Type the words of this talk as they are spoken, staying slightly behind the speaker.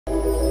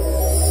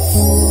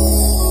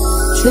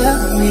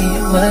Tell me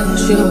what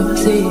you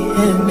see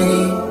in me.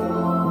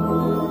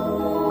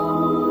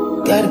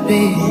 Gotta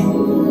be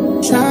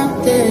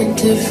something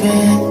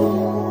different.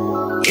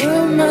 You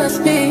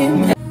must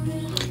be.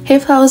 Hey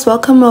flowers,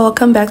 welcome or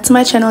welcome back to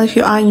my channel. If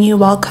you are new,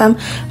 welcome.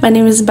 My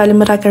name is Mbali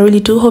Murak. I really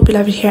do hope you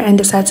love it here and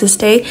decide to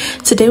stay.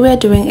 Today we are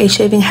doing a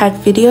shaving hack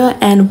video.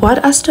 And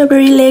what are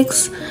strawberry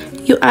legs,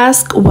 you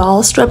ask?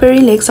 Well,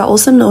 strawberry legs are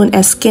also known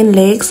as skin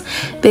legs.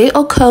 They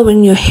occur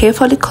when your hair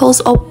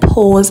follicles or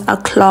pores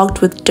are clogged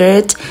with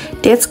dirt,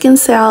 dead skin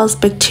cells,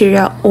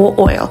 bacteria, or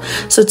oil.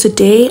 So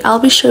today I'll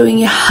be showing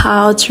you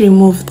how to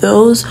remove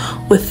those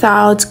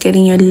without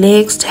getting your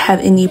legs to have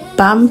any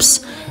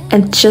bumps,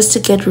 and just to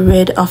get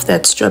rid of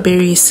that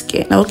strawberry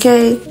skin,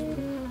 okay?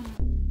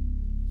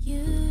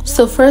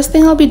 So first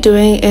thing I'll be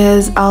doing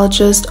is I'll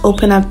just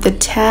open up the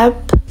tab.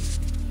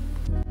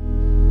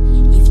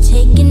 You've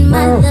taken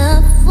my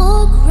love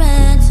for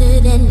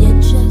granted and you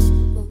just...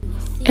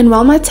 And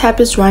while my tab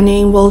is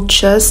running, we'll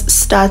just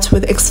start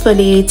with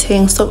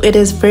exfoliating. So it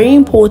is very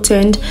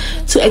important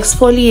to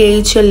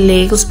exfoliate your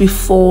legs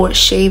before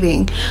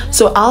shaving.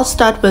 So I'll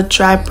start with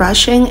dry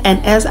brushing,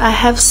 and as I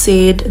have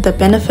said, the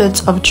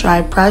benefits of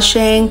dry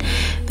brushing,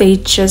 they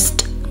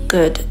just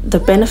good. The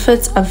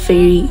benefits are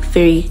very,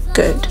 very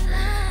good.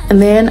 And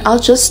then I'll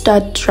just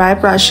start dry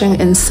brushing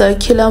in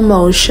circular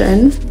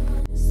motion.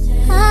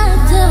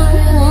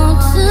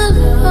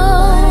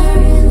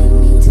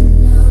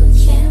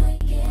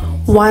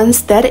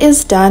 Once that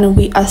is done,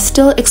 we are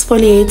still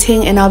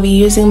exfoliating, and I'll be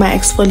using my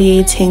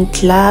exfoliating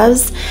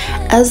gloves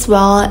as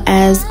well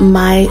as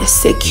my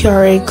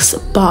Securix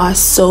bar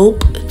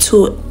soap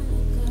to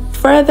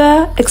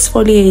further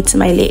exfoliate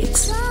my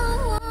legs.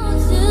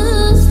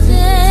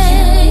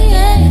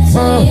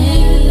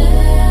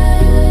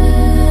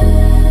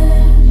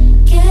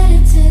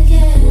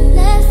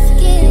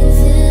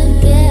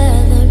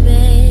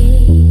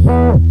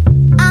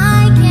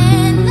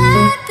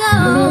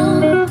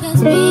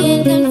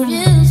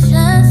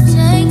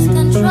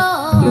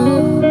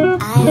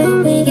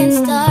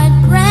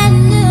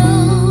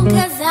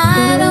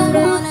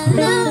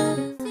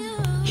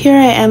 Here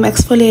I am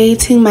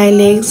exfoliating my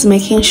legs,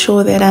 making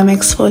sure that I'm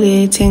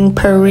exfoliating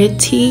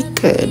pretty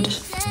good.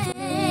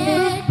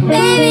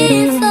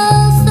 Baby, it's so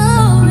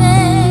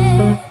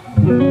rare.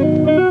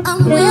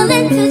 I'm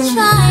willing to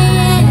try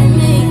and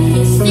make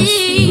you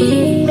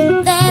see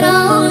that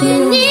all you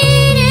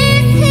need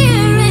is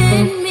here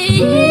in me.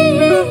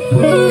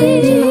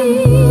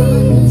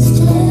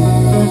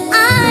 I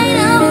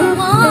don't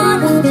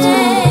wanna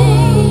stay.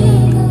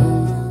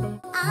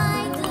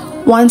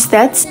 Once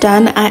that's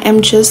done, I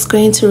am just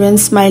going to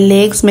rinse my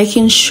legs,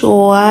 making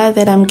sure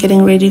that I'm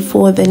getting ready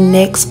for the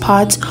next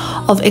part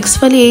of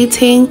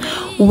exfoliating,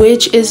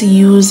 which is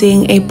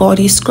using a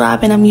body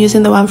scrub. And I'm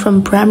using the one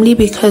from Bramley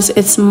because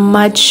it's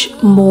much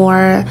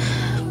more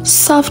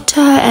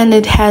softer and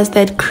it has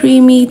that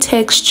creamy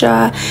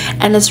texture,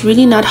 and it's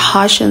really not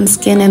harsh on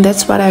skin, and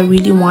that's what I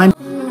really want.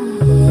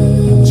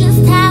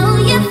 Just how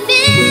you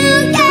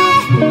feel, yeah.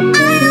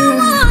 I don't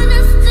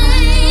wanna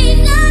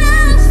stay, no.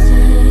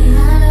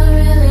 I don't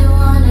really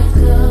wanna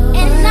go,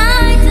 and I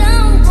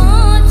don't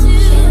want to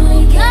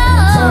go.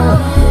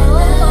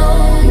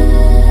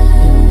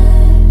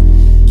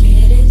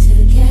 Get it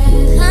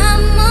together.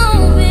 Come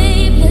on,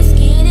 babe, let's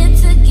get it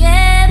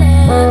together.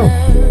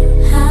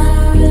 I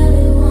don't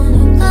really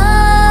wanna go.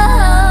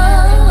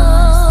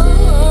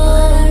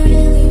 I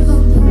really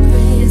hope and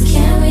pray is,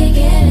 can we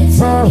get it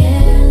together?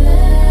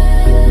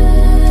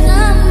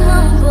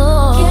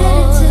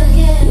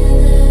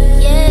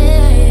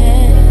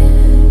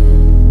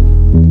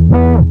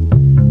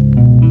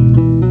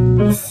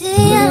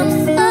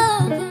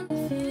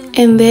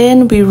 And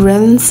then we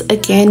rinse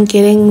again,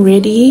 getting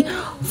ready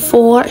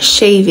for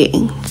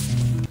shaving.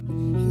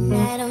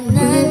 I don't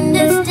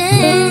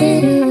understand,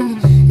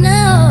 no.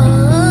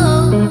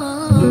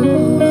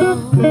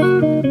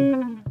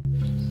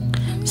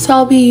 So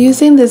I'll be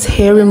using this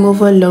hair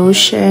removal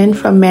lotion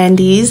from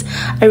Mandy's.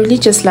 I really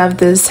just love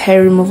this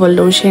hair removal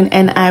lotion,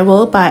 and I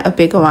will buy a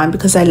bigger one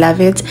because I love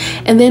it.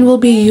 And then we'll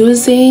be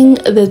using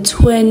the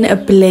Twin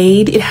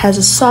Blade. It has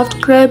a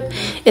soft grip,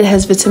 it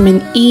has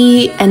vitamin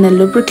E and a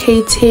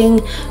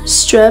lubricating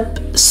strip.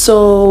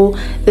 So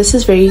this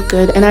is very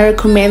good, and I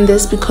recommend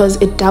this because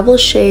it double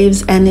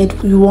shaves and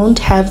you won't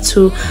have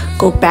to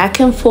go back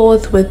and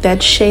forth with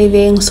that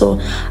shaving. So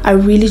I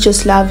really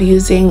just love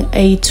using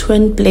a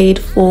Twin Blade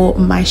for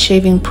my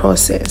shaving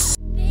process.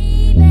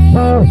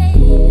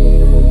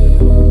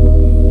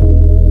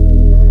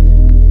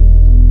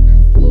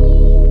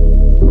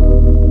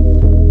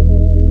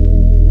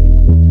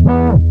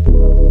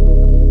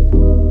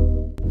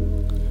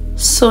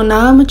 So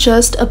now I'm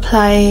just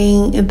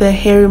applying the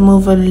hair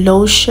removal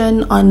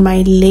lotion on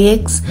my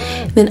legs.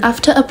 Then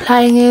after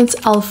applying it,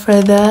 I'll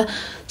further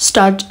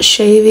start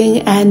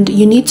shaving, and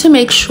you need to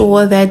make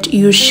sure that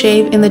you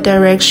shave in the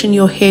direction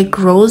your hair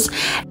grows.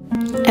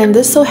 And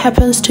this so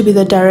happens to be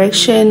the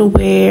direction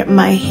where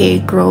my hair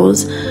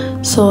grows.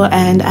 So,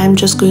 and I'm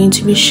just going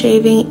to be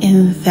shaving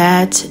in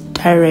that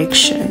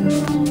direction.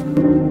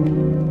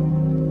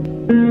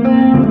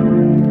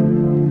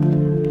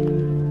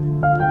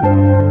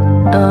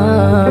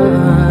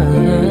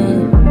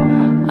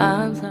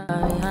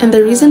 And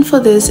the reason for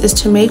this is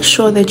to make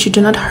sure that you do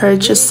not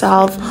hurt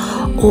yourself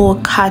or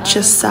cut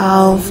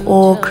yourself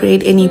or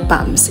create any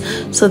bumps.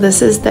 So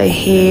this is the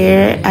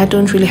hair. I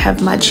don't really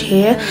have much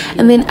hair.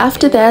 And then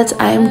after that,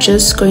 I am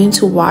just going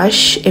to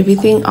wash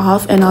everything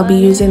off, and I'll be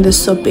using the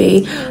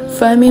Sorbet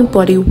Firming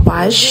Body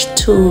Wash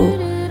to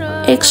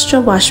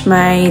extra wash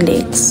my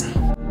legs.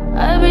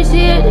 I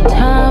appreciate the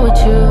time with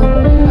you.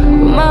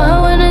 My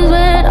heart is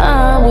when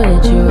I'm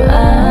with you.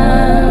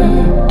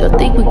 I don't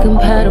think we're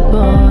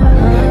compatible.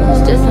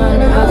 It's just not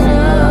impossible.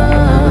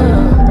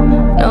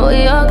 No,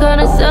 we all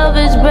kinda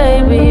selfish,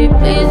 baby.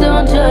 Please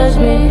don't judge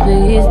me.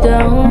 Please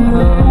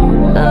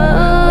don't. I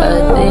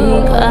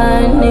think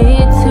I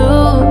need to.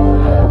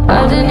 I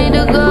just need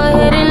to go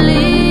ahead and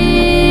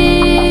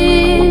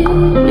leave.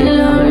 Be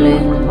lonely.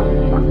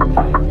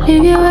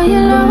 Leave you while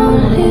you're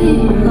lonely.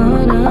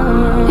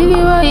 Leave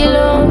you while you're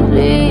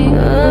lonely.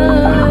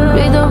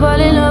 Please don't fall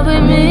in love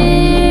with me.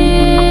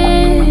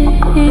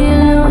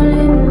 You're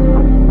lonely.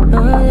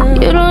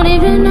 You don't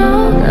even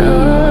know me.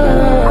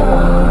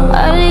 I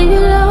leave you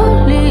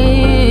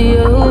lonely.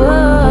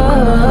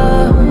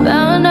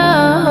 Found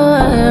out who I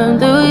am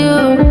through you,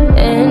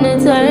 and it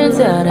turns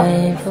out I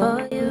ain't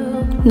for you.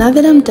 Now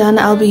that I'm done,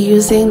 I'll be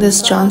using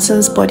this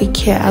Johnson's Body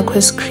Care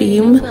Aqueous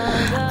Cream.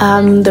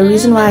 The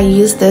reason why I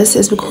use this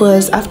is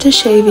because after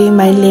shaving,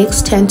 my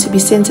legs tend to be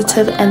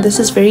sensitive, and this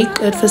is very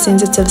good for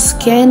sensitive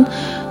skin.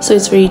 So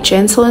it's very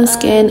gentle on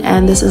skin,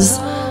 and this is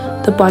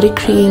the body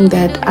cream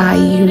that I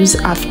use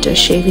after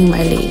shaving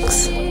my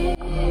legs.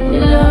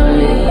 You're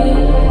lonely.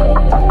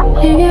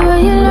 Leave you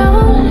while you're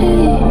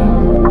lonely.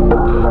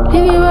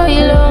 Leave you while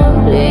you're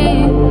lonely.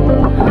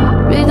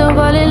 Please don't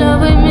fall in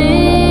love with me.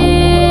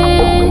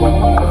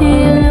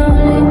 You're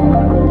lonely.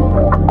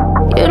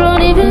 You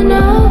don't even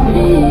know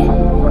me.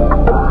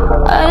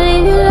 I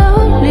leave you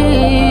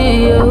lonely.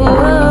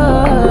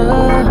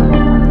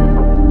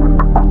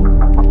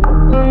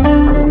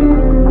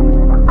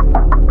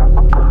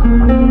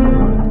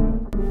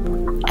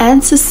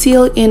 And to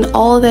seal in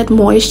all that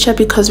moisture,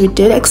 because we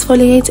did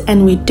exfoliate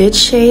and we did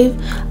shave,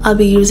 I'll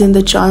be using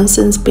the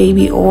Johnson's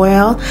baby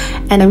oil,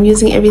 and I'm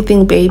using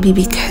everything baby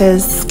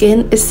because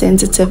skin is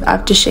sensitive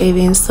after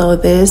shaving, so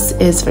this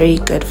is very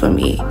good for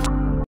me.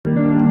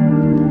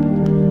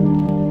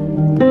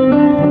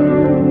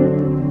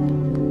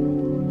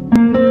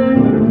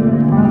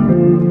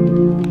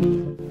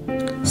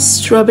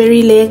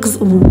 Strawberry legs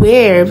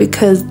wear,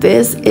 because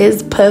this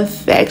is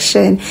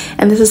perfection,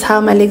 and this is how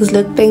my legs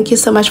look. Thank you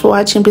so much for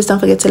watching. Please don't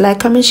forget to like,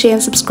 comment, share,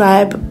 and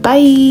subscribe.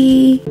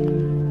 Bye.